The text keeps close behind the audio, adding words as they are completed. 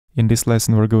In this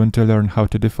lesson, we're going to learn how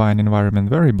to define environment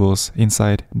variables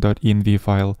inside .env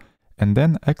file and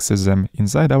then access them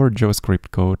inside our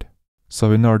JavaScript code.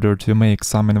 So in order to make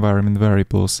some environment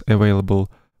variables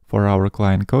available for our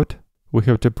client code, we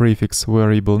have to prefix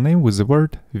variable name with the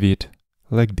word Vite,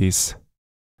 like this.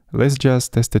 Let's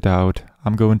just test it out.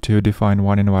 I'm going to define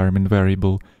one environment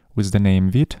variable with the name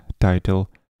Vite title,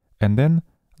 and then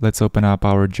let's open up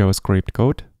our JavaScript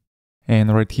code.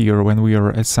 And right here, when we are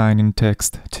assigning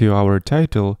text to our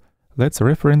title, let's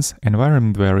reference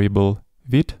environment variable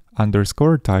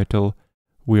Vite_title.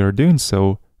 We are doing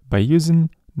so by using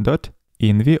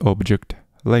 .env object,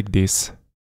 like this.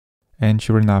 And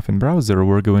sure enough, in browser,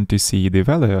 we're going to see the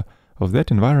value of that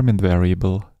environment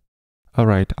variable.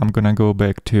 Alright, I'm gonna go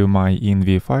back to my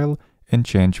env file and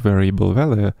change variable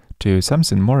value to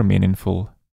something more meaningful.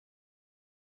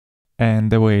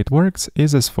 And the way it works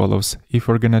is as follows. If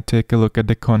we're gonna take a look at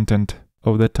the content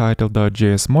of the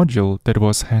title.js module that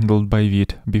was handled by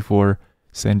Vite before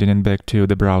sending it back to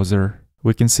the browser,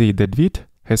 we can see that Vite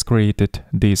has created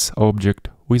this object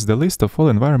with the list of all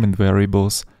environment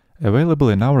variables available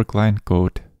in our client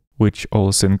code, which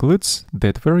also includes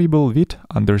that variable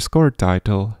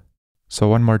Vite_title. So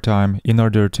one more time, in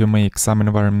order to make some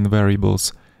environment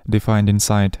variables defined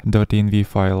inside .env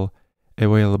file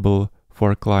available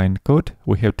for client code,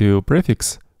 we have to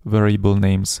prefix variable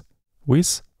names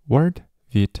with word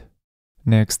Vite.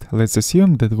 Next, let's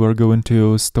assume that we're going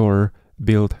to store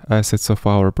build assets of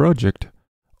our project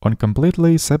on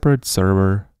completely separate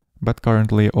server, but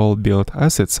currently all build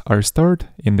assets are stored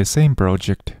in the same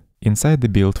project, inside the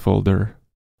build folder.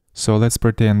 So let's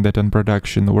pretend that on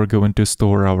production we're going to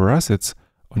store our assets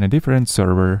on a different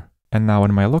server. And now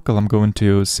in my local I'm going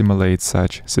to simulate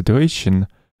such situation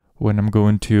when I'm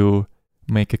going to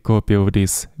make a copy of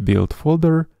this build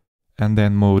folder and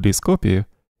then move this copy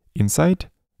inside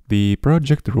the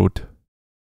project root.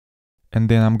 And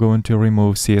then I'm going to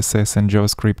remove CSS and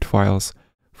JavaScript files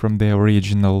from the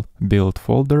original build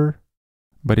folder.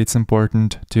 But it's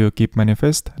important to keep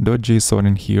manifest.json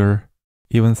in here,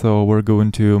 even though we're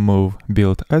going to move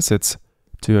build assets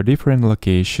to a different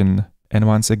location. And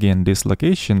once again, this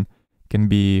location can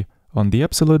be on the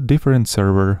absolute different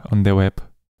server on the web.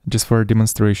 Just for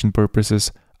demonstration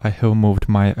purposes, I have moved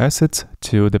my assets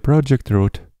to the project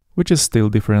root, which is still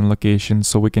different location,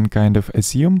 so we can kind of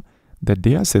assume that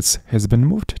the assets has been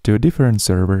moved to a different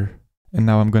server. And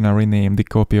now I'm gonna rename the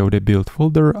copy of the build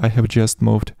folder I have just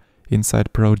moved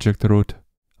inside project root.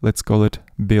 Let's call it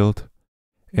build.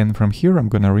 And from here I'm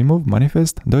gonna remove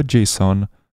manifest.json,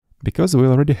 because we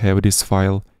already have this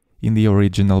file in the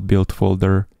original build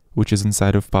folder, which is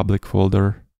inside of public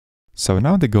folder. So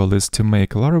now the goal is to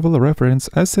make Laravel reference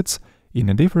assets in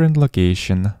a different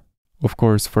location. Of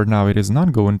course, for now it is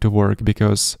not going to work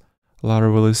because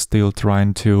Laravel is still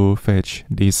trying to fetch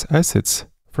these assets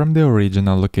from the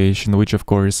original location, which of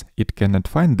course it cannot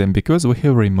find them because we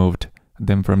have removed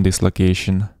them from this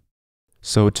location.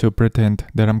 So to pretend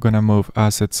that I'm gonna move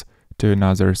assets to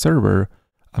another server,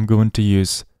 I'm going to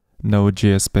use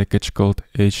Node.js package called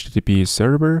HTTP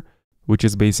server, which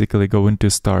is basically going to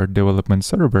start development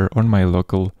server on my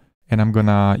local. And I'm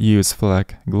gonna use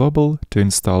flag global to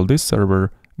install this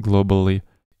server globally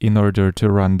in order to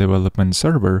run development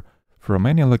server from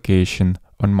any location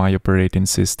on my operating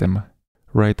system.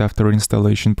 Right after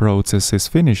installation process is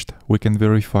finished, we can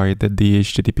verify that the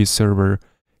HTTP server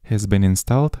has been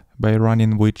installed by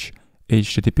running which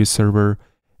HTTP server,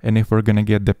 and if we're gonna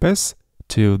get the path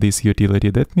to this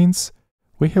utility, that means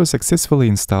we have successfully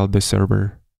installed the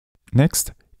server.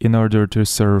 Next, in order to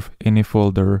serve any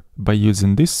folder by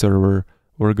using this server,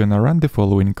 we're gonna run the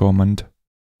following command.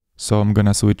 So I'm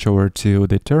gonna switch over to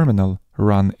the terminal,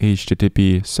 run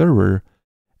HTTP server,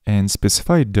 and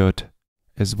specify dot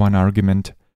as one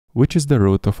argument, which is the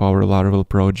root of our Laravel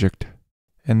project.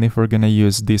 And if we're gonna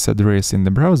use this address in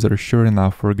the browser, sure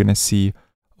enough, we're gonna see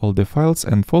all the files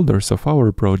and folders of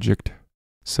our project.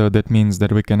 So that means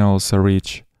that we can also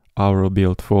reach our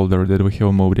build folder that we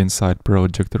have moved inside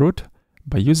project root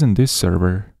by using this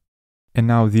server. And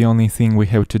now the only thing we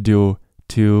have to do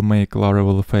to make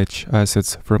Laravel fetch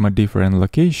assets from a different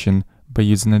location by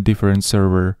using a different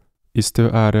server is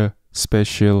to add a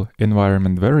special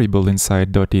environment variable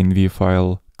inside .env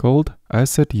file called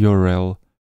asset URL.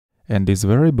 And this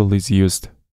variable is used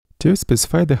to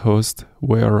specify the host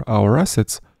where our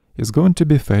assets is going to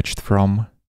be fetched from.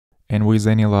 And with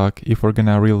any luck, if we're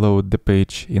gonna reload the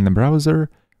page in the browser,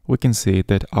 we can see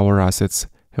that our assets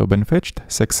have been fetched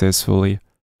successfully,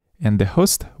 and the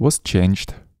host was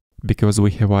changed, because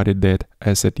we have added that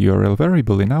asset URL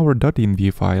variable in our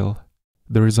 .env file.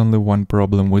 There is only one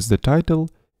problem with the title.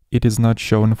 It is not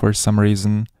shown for some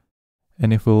reason,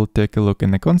 And if we'll take a look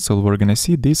in the console, we're gonna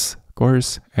see this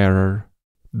course error.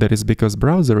 That is because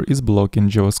browser is blocking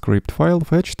JavaScript file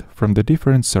fetched from the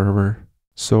different server.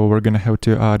 So we're gonna have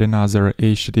to add another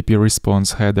HTTP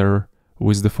response header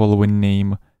with the following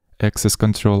name: access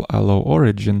control allow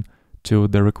origin to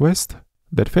the request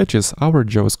that fetches our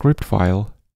JavaScript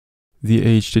file. The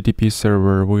HTTP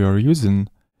server we are using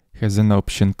has an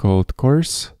option called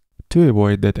course to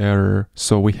avoid that error,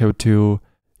 so we have to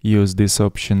use this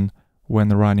option when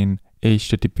running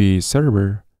HTTP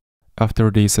server.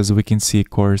 After this, as we can see,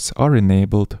 course are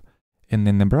enabled, and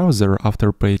in the browser,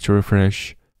 after page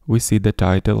refresh, we see the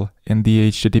title and the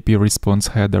HTTP response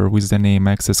header with the name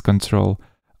access control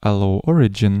allow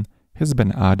origin has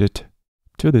been added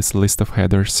to this list of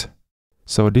headers.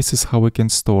 So this is how we can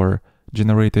store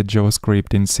generated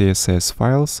JavaScript in CSS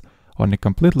files on a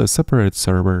completely separate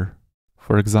server.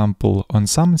 For example, on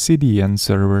some CDN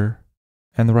server.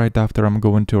 And right after I'm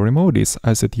going to remove this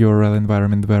asset URL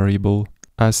environment variable,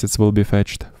 assets will be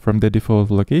fetched from the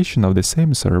default location of the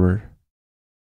same server.